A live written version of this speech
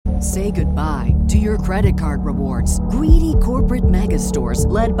Say goodbye to your credit card rewards. Greedy corporate mega stores,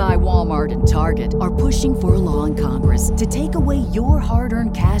 led by Walmart and Target, are pushing for a law in Congress to take away your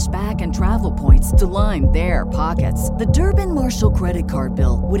hard-earned cash back and travel points to line their pockets. The Durbin-Marshall credit card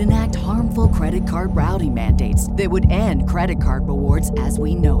bill would enact harmful credit card routing mandates that would end credit card rewards as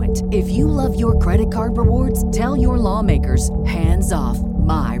we know it. If you love your credit card rewards, tell your lawmakers, hands off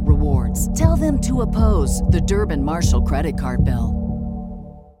my rewards. Tell them to oppose the Durbin-Marshall credit card bill.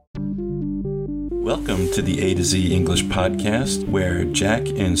 Welcome to the A to Z English podcast, where Jack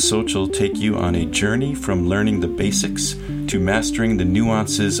and Sochel take you on a journey from learning the basics to mastering the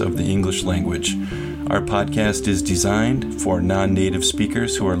nuances of the English language. Our podcast is designed for non-native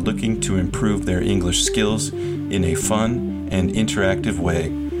speakers who are looking to improve their English skills in a fun and interactive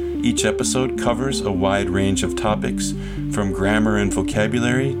way. Each episode covers a wide range of topics, from grammar and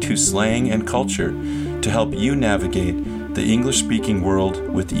vocabulary to slang and culture, to help you navigate the English-speaking world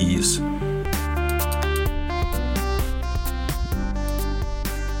with ease.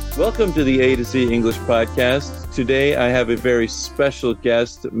 Welcome to the A to Z English podcast. Today I have a very special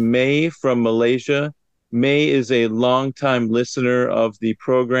guest, May from Malaysia. May is a longtime listener of the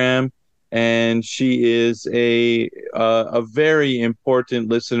program, and she is a very important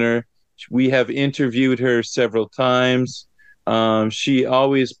listener. We have interviewed her several times. She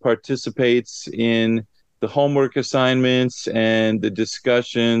always participates in the homework assignments and the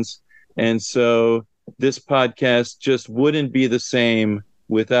discussions, and so this podcast just wouldn't be the same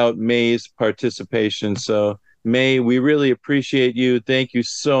without May's participation. So, May, we really appreciate you. Thank you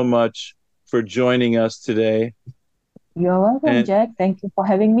so much for joining us today. You're welcome, Jack. Thank you for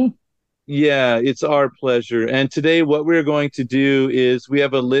having me. Yeah, it's our pleasure. And today what we're going to do is we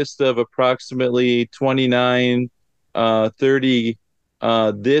have a list of approximately 29, 30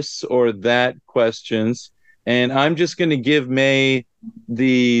 this or that questions. And I'm just going to give May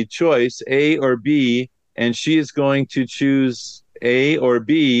the choice, A or B, and she is going to choose A or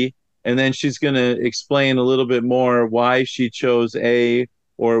B, and then she's going to explain a little bit more why she chose A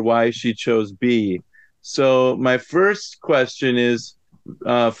or why she chose B. So my first question is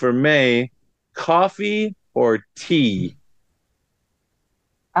for May, coffee or tea?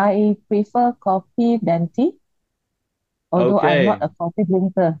 I prefer coffee than tea, although Okay. I'm not a coffee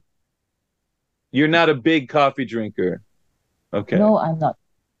drinker. You're not a big coffee drinker. Okay. No, I'm not.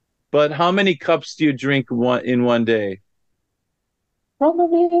 But how many cups do you drink in one day?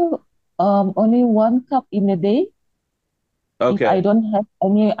 Probably only 1 cup in a day if I Okay. don't have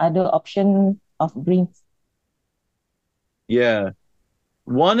any other option of drinks. Yeah.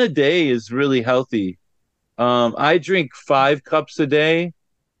 One a day is really healthy. I drink 5 cups a day.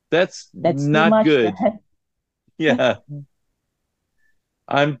 That's That's too not much, good. Jack. Yeah.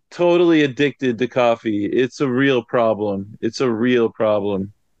 I'm totally addicted to coffee. It's a real problem. It's a real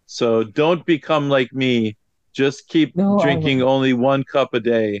problem. So don't become like me. Just keep No, I drinking won't. only 1 cup a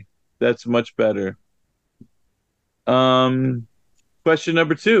day. That's much better. Question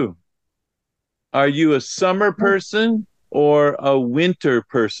number 2. Are you a summer person or a winter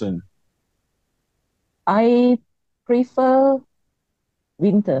person? I prefer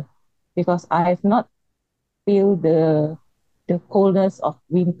winter because I've not feel the coldness of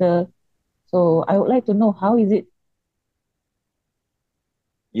winter. So I would like to know, how is it?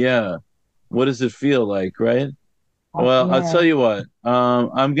 Yeah. What does it feel like, right? Well, I'll tell Yeah. you what.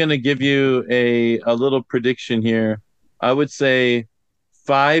 I'm gonna give you a little prediction here. I would say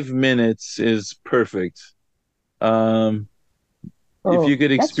 5 minutes is perfect. Um, if you Oh,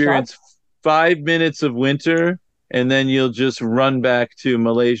 could that's short. experience 5 minutes of winter, and then you'll just run back to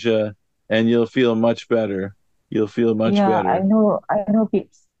Malaysia, and you'll feel much better. You'll feel much Yeah, I better. know. I know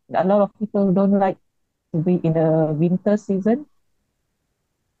a lot of people don't like to be in the winter season.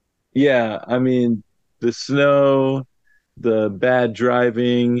 Yeah, I mean, the snow, the bad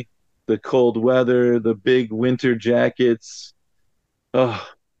driving, the cold weather, the big winter jackets. Oh,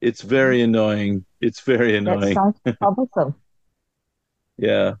 it's very annoying. It's very That annoying. sounds troublesome.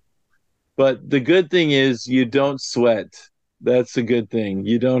 Yeah. But the good thing is you don't sweat. That's a good thing.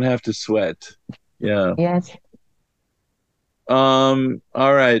 You don't have to sweat. Yeah. Yes, All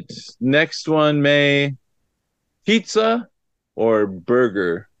right. Next one, May. Pizza or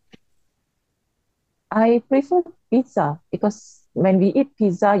burger? I prefer pizza because when we eat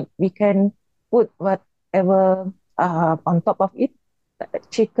pizza, we can put whatever on top of it,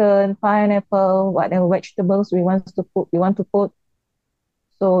 chicken, pineapple, whatever vegetables we want to put. We want to put,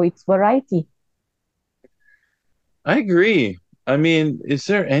 so it's variety. I agree. I mean, is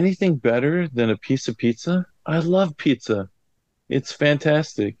there anything better than a piece of pizza? I love pizza. It's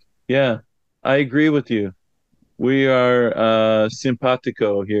fantastic. Yeah, I agree with you. We are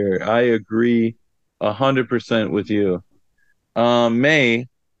simpatico here. I agree 100% with you. May,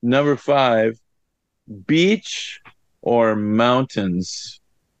 number five, beach or mountains?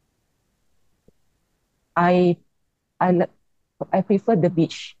 I I li- I prefer the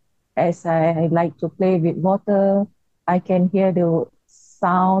beach as I like to play with water. I can hear the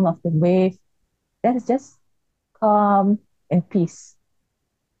sound of the wave. That is just calm and peace.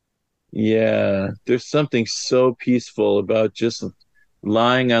 Yeah, there's something so peaceful about just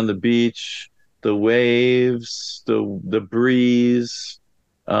lying on the beach, the waves, the breeze.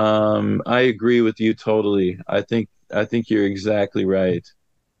 I agree with you totally. I think you're exactly right.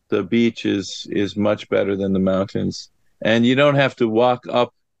 The beach is much better than the mountains. And you don't have to walk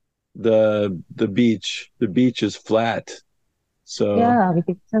up the beach. The beach is flat. So, Yeah, we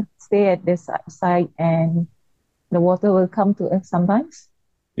can just stay at the side and the water will come to us sometimes.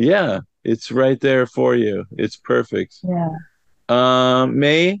 yeah, it's right there for you. It's perfect. Yeah.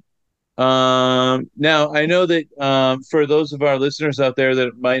 May, now, I know that for those of our listeners out there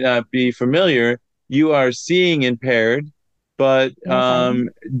that might not be familiar, you are seeing impaired, but Yes, I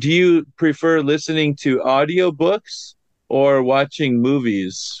do you prefer listening to audiobooks or watching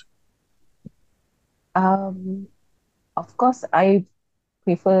movies? um of course I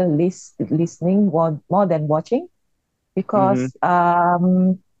prefer listening more than watching Hmm. because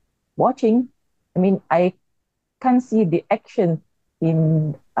watching, I mean, I can't see the action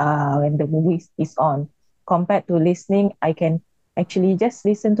in when the movie is on. Compared to listening, I can actually just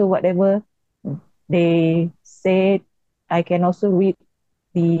listen to whatever they said. I can also read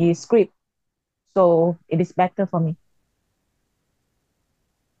the script, so it is better for me.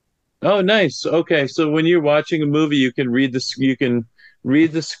 Oh, nice. Okay, so when you're watching a movie, you can read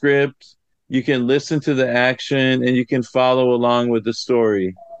the script, you can listen to the action, and you can follow along with the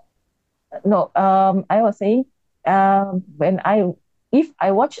story. No, I was saying, when I if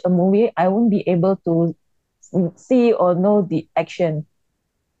I watch a movie, I won't be able to see or know the action.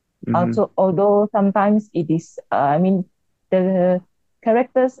 Hmm. Also, although sometimes it is, I mean, the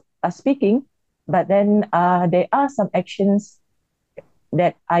characters are speaking, but then there are some actions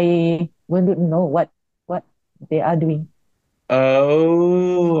that I wouldn't know what they are doing.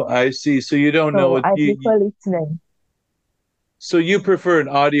 Oh, I see. So you don't know So what I prefer listening. so you prefer an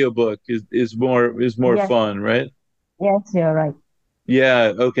audiobook is more Yes, fun, right? yes, you're right.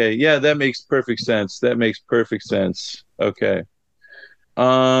 Yeah, okay. Yeah, that makes perfect sense. That makes perfect sense. Okay.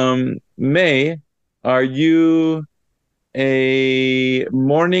 May, are you a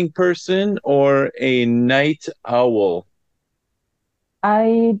morning person or a night owl?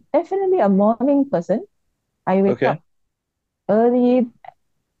 I definitely a morning person. I wake Okay. up early,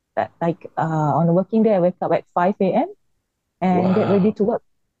 like on a working day, I wake up at 5 a.m. and get ready Wow. to work.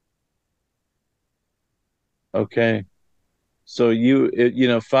 Okay. So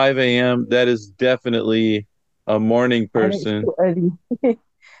 5 a.m., that is definitely a morning I know it's person. too early,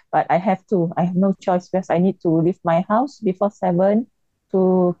 but I have to. I have no choice because I need to leave my house before 7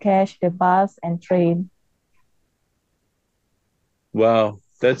 to catch the bus and train. Wow,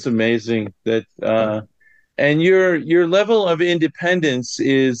 that's amazing. That and your level of independence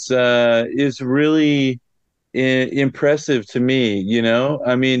is really impressive to me,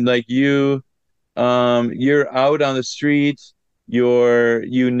 I mean, like you're out on the street,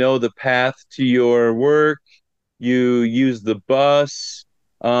 you know the path to your work, you use the bus.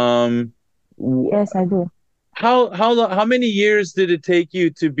 um w- Yes, I do. how many years did it take you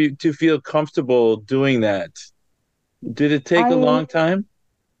to feel comfortable doing that? Did it take a I long time?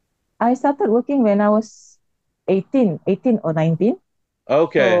 I started working when I was 18 or 19.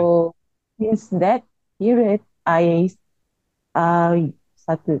 Okay. So since that period, I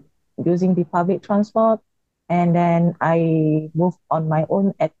started using the public transport, and then I moved on my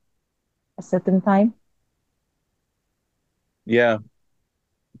own at a certain time. Yeah.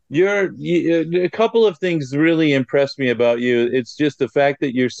 A couple of things really impressed me about you. It's just the fact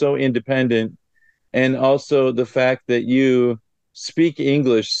that you're so independent, and also the fact that you speak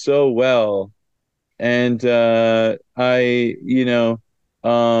English so well. And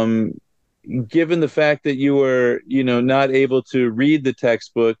um, given the fact that you were, not able to read the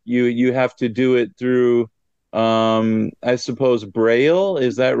textbook, you have to do it through, I suppose, Braille.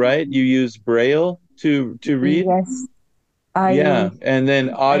 Is that right? You use Braille to read? Yes, Yeah, I and then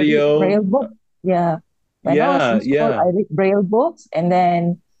I read audio. Braille book. Yeah. When I was Yeah, in school, yeah, I read Braille books, and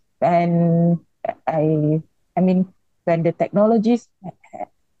then when I, I mean, when the technologies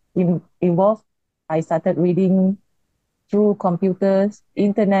evolved, I started reading through computers,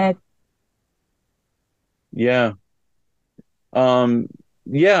 internet. yeah.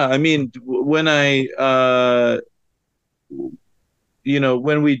 Yeah, I mean, when I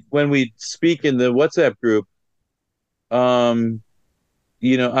when we speak in the WhatsApp group, um,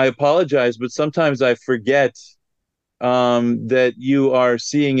 I apologize, but sometimes I forget that you are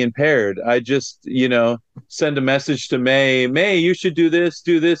seeing impaired. I just, send a message to May. May, you should do this,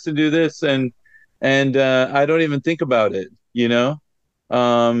 and do this, and I don't even think about it.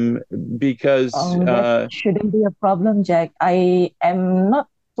 Um, because Oh, that shouldn't be a problem, Jack. I am not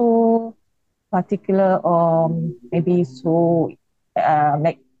too particular or maybe so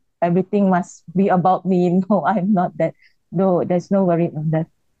like everything must be about me. No, I'm not that. No, there's no worry on that.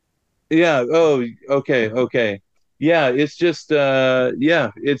 yeah. Oh, okay, okay. Yeah, it's just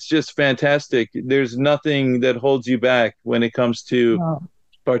fantastic. There's nothing that holds you back when it comes to No.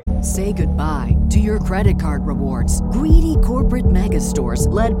 part. Say goodbye to your credit card rewards. Greedy corporate mega stores,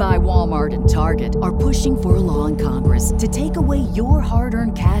 led by Walmart and Target, are pushing for a law in Congress to take away your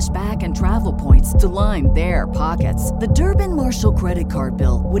hard-earned cash back and travel points to line their pockets. The Durbin-Marshall credit card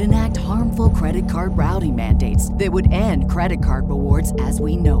bill would enact harmful credit card routing mandates that would end credit card rewards as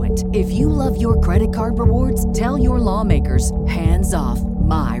we know it. If you love your credit card rewards, tell your lawmakers, hands off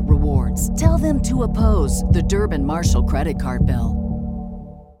my rewards. Tell them to oppose the Durbin-Marshall credit card bill.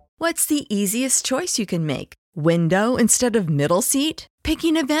 What's the easiest choice you can make? Window instead of middle seat?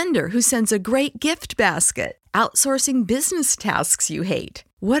 Picking a vendor who sends a great gift basket? Outsourcing business tasks you hate?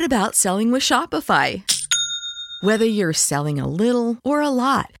 What about selling with Shopify? Whether you're selling a little or a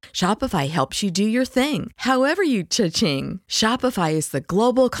lot, Shopify helps you do your thing, however you cha-ching. Shopify is the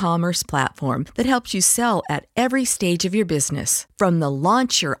global commerce platform that helps you sell at every stage of your business. From the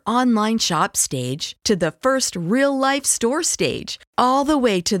launch your online shop stage to the first real-life store stage, all the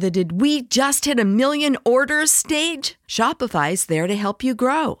way to the did we just hit a million orders stage? Shopify's there to help you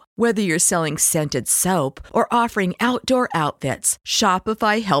grow. Whether you're selling scented soap or offering outdoor outfits,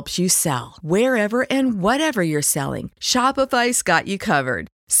 Shopify helps you sell. Wherever and whatever you're selling, Shopify's got you covered.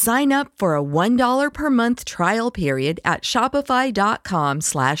 Sign up for a $1 per month trial period at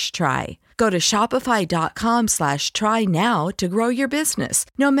shopify.com/try. Go to shopify.com/try now to grow your business,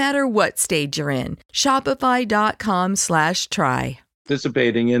 no matter what stage you're in. Shopify.com/try.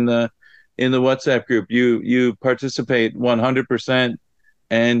 Participating in the WhatsApp group. You participate 100%,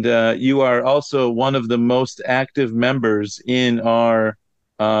 and you are also one of the most active members in our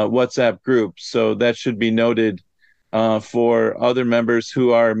WhatsApp group. So that should be noted for other members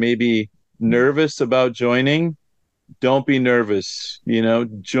who are maybe nervous about joining. Don't be nervous.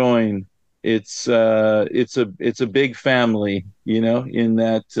 Join. It's a big family. In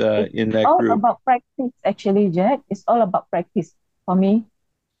It's that all group. about practice, actually, Jack. It's all about practice for me.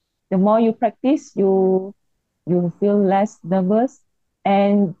 The more you practice, you feel less nervous,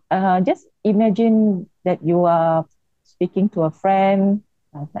 and just imagine that you are speaking to a friend.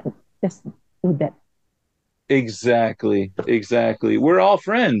 Just do that. Exactly, exactly. We're all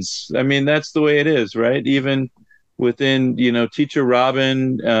friends. I mean, that's the way it is, right? Even within, Teacher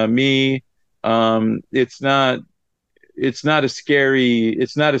Robin, me, it's not a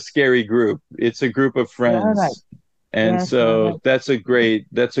scary group. It's a group of You're right. friends. And Yes, you're so right.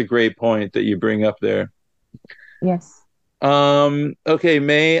 that's a great point that you bring up there. Yes. Okay,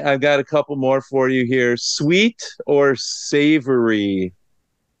 May, I've got a couple more for you here. Sweet or savory,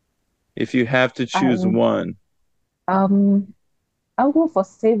 if you have to choose I one. um I'll go for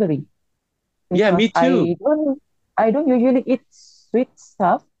savory Yeah, me because too. I don't usually eat sweet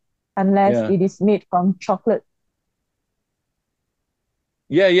stuff unless Yeah. it is made from chocolate.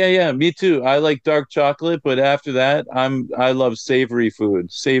 Yeah, yeah, yeah. Me too. I like dark chocolate, but after that, I love savory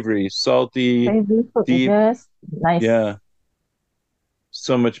food. Savory, salty, Savory food is deep. just nice. Yeah,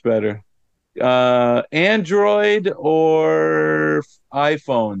 so much better. Android or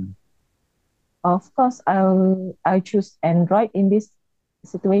iPhone? Of course, I choose Android in this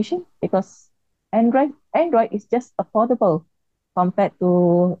situation because Android is just affordable compared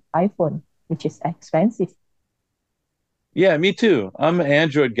to iPhone, which is expensive. Yeah, me too. I'm an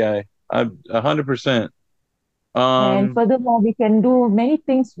Android guy. I'm 100%. And Um, furthermore, we can do many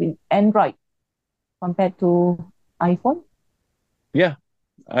things with Android compared to iPhone. yeah,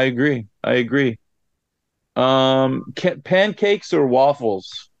 I agree. I agree. Pancakes or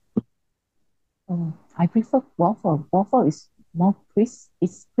waffles? I prefer waffle. Waffle is more it's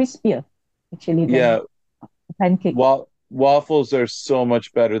crispier actually Yeah, than pancake. waffles are so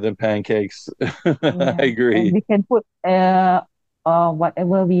much better than pancakes. I Yeah, and agree. we can put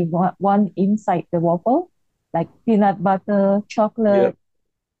whatever we want inside the waffle, like peanut butter, chocolate, Yep.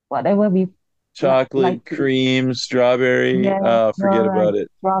 whatever we like Chocolate, to eat. cream, strawberry. Yes, Forget you're right. about it.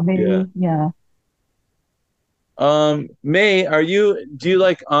 Yeah. Strawberry, yeah. May, do you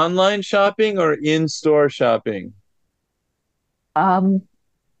like online shopping or in-store shopping? Um,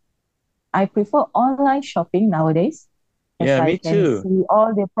 I prefer online shopping nowadays as Yeah, I me can too. see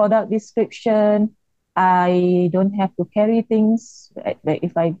all the product description. I don't have to carry things.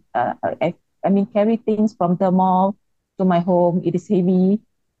 If I mean, carry things from the mall to my home, it is heavy.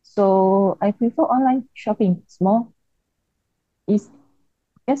 So I prefer online shopping. It's more, it's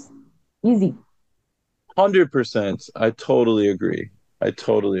just easy. 100%. I totally agree. I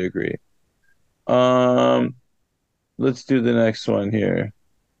totally agree. Um, let's do the next one here.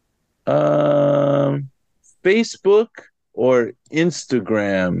 Um, Facebook or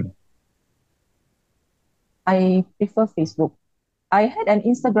Instagram? I prefer Facebook. I had an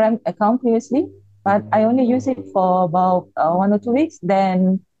Instagram account previously, but I only use it for about 1 or 2 weeks.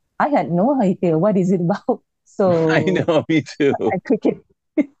 Then I had no idea what is it about. I So know, me too. I click it.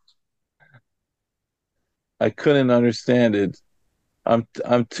 I couldn't understand it.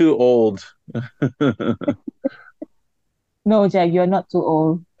 I'm too old. No, Jack, you're not too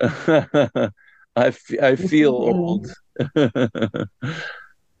old. I You feel still old. young.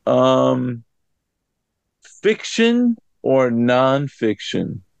 Um, Fiction or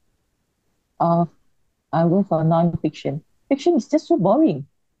nonfiction? Uh, I'll go for non-fiction. Fiction is just so boring.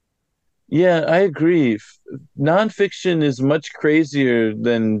 Yeah, I agree. Nonfiction is much crazier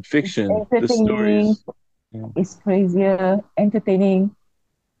than It's fiction, the entertaining. stories. Yeah, It's crazier, entertaining.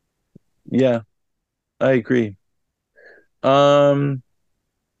 yeah, I agree. Um,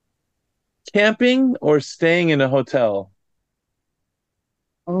 Camping or staying in a hotel?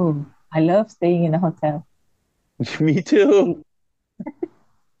 Oh, I love staying in a hotel. Me too.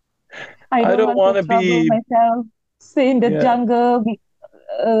 I I don't don't want to want to trouble be, myself. Stay in the yeah, jungle with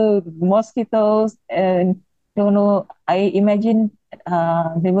mosquitoes and don't know. I imagine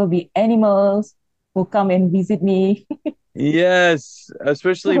there will be animals who come and visit me. yes,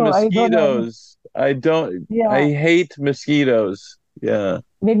 especially So I don't know. mosquitoes. I Yeah, hate mosquitoes. Yeah,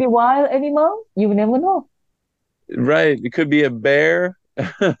 maybe wild animal. You never know. right. It could be a bear.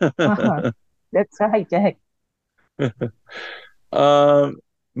 Uh-huh. That's right, Jack. Um,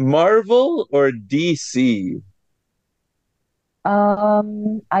 Marvel or DC?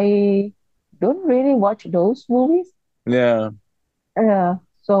 I don't really watch those movies. Yeah.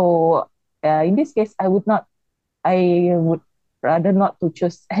 So in this case, I would rather not to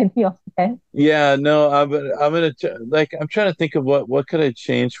choose any of them. Yeah, no, I'm gonna like I'm trying to think of what could I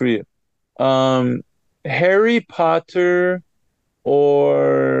change for you. Um, Harry Potter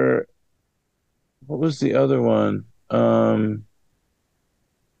or what was the other one?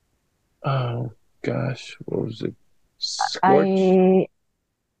 Oh gosh, what was it? Scorch? I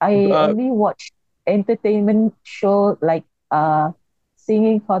I Uh, only watch entertainment show like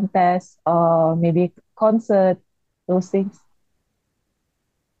singing contest or maybe concert, those things.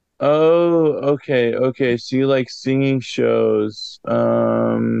 oh, okay, okay. So you like singing shows.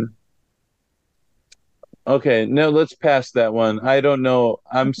 Okay, no, let's pass that one. I don't know.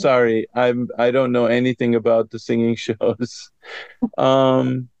 I'm sorry. I don't know anything about the singing shows.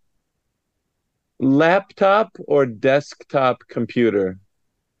 Um, Laptop or desktop computer?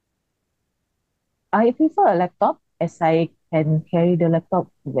 I prefer a laptop as I can carry the laptop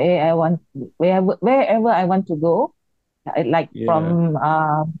where I want, wherever I want to go. Like Yeah. from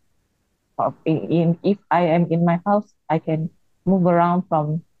if I am in my house, I can move around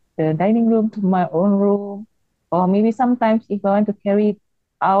from the dining room to my own room, or maybe sometimes if I want to carry it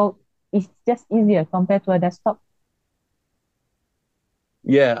out, it's just easier compared to a desktop.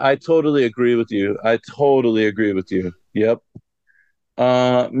 Yeah, I totally agree with you. I totally agree with you. Yep.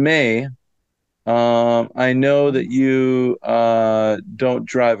 May, I know that you don't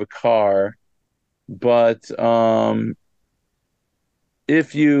drive a car, but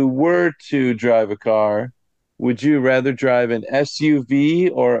if you were to drive a car, would you rather drive an SUV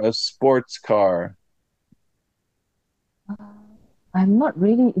or a sports car? I'm not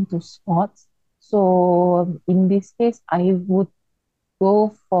really into sports, so in this case, I would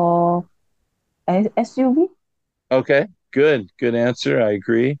go for SUV. Okay, good. Good answer. I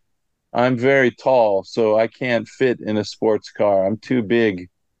agree. I'm very tall, so I can't fit in a sports car. I'm too big.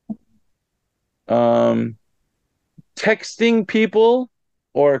 Um, Texting people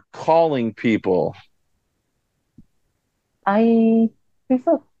or calling people? I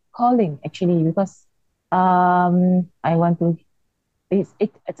prefer calling actually because I want to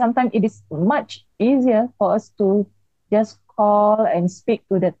it sometimes it is much easier for us to just call and speak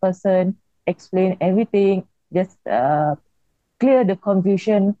to that person, explain everything, just clear the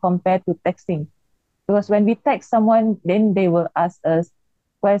confusion compared to texting. Because when we text someone, then they will ask us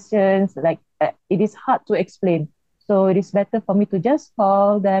questions like it is hard to explain. So it is better for me to just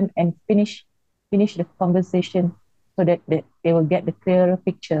call them and finish the conversation so that they will get the clearer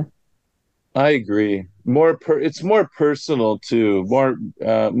picture. I agree. It's more personal too,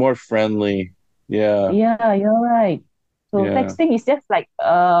 more friendly. Yeah. Yeah, you're right. So Yeah. texting is just like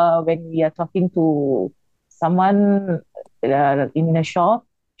when we are talking to someone in a short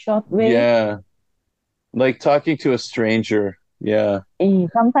way. Yeah. Like talking to a stranger. Yeah.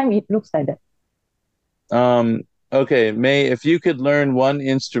 Sometimes it looks like that. Um, okay, May, if you could learn one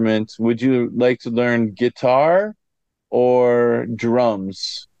instrument, would you like to learn guitar or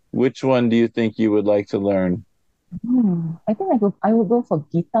drums? Which one do you think you would like to learn? I think I would go for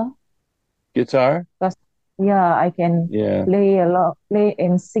guitar Guitar? because yeah, I can Yeah. play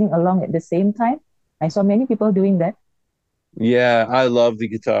and sing along at the same time. I saw many people doing that. Yeah, I love the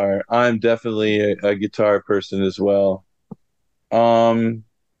guitar. I'm definitely a guitar person as well. Um,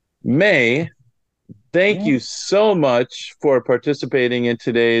 May, thank Yeah, you so much for participating in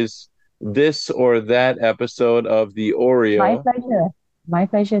today's This or That episode of the my Oreo. pleasure. My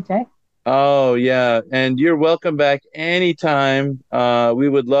pleasure, Jack. Oh, yeah. And you're welcome back anytime. We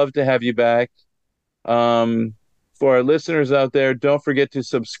would love to have you back. Um, for our listeners out there, don't forget to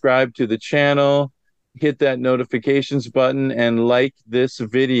subscribe to the channel, hit that notifications button, and like this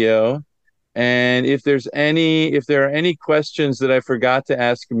video. And if there are any questions that I forgot to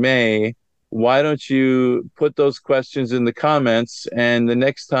ask May, why don't you put those questions in the comments? And the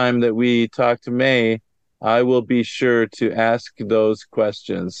next time that we talk to May, I will be sure to ask those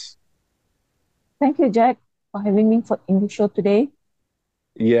questions. Thank you, Jack, for having me in the show today.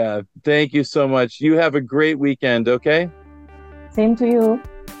 Yeah, thank you so much. You have a great weekend, okay? Same to you.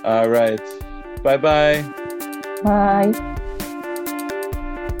 All right. Bye-bye. Bye.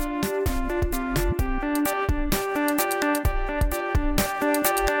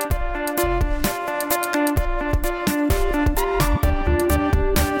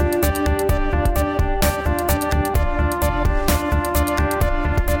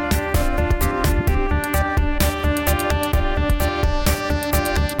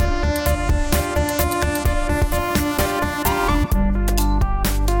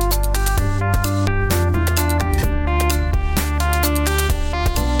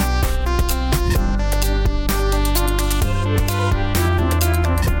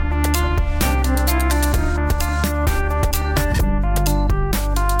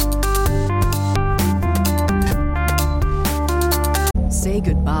 Say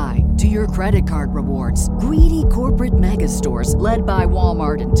goodbye to your credit card rewards. Greedy corporate mega stores, led by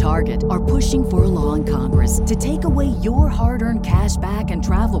Walmart and Target, are pushing for a law in Congress to take away your hard-earned cash back and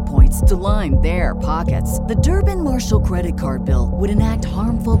travel points to line their pockets. The Durbin-Marshall credit card bill would enact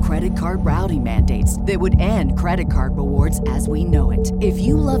harmful credit card routing mandates that would end credit card rewards as we know it. If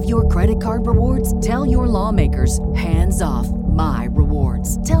you love your credit card rewards, tell your lawmakers, hands off my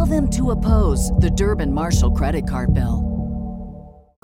rewards. Tell them to oppose the Durbin-Marshall credit card bill.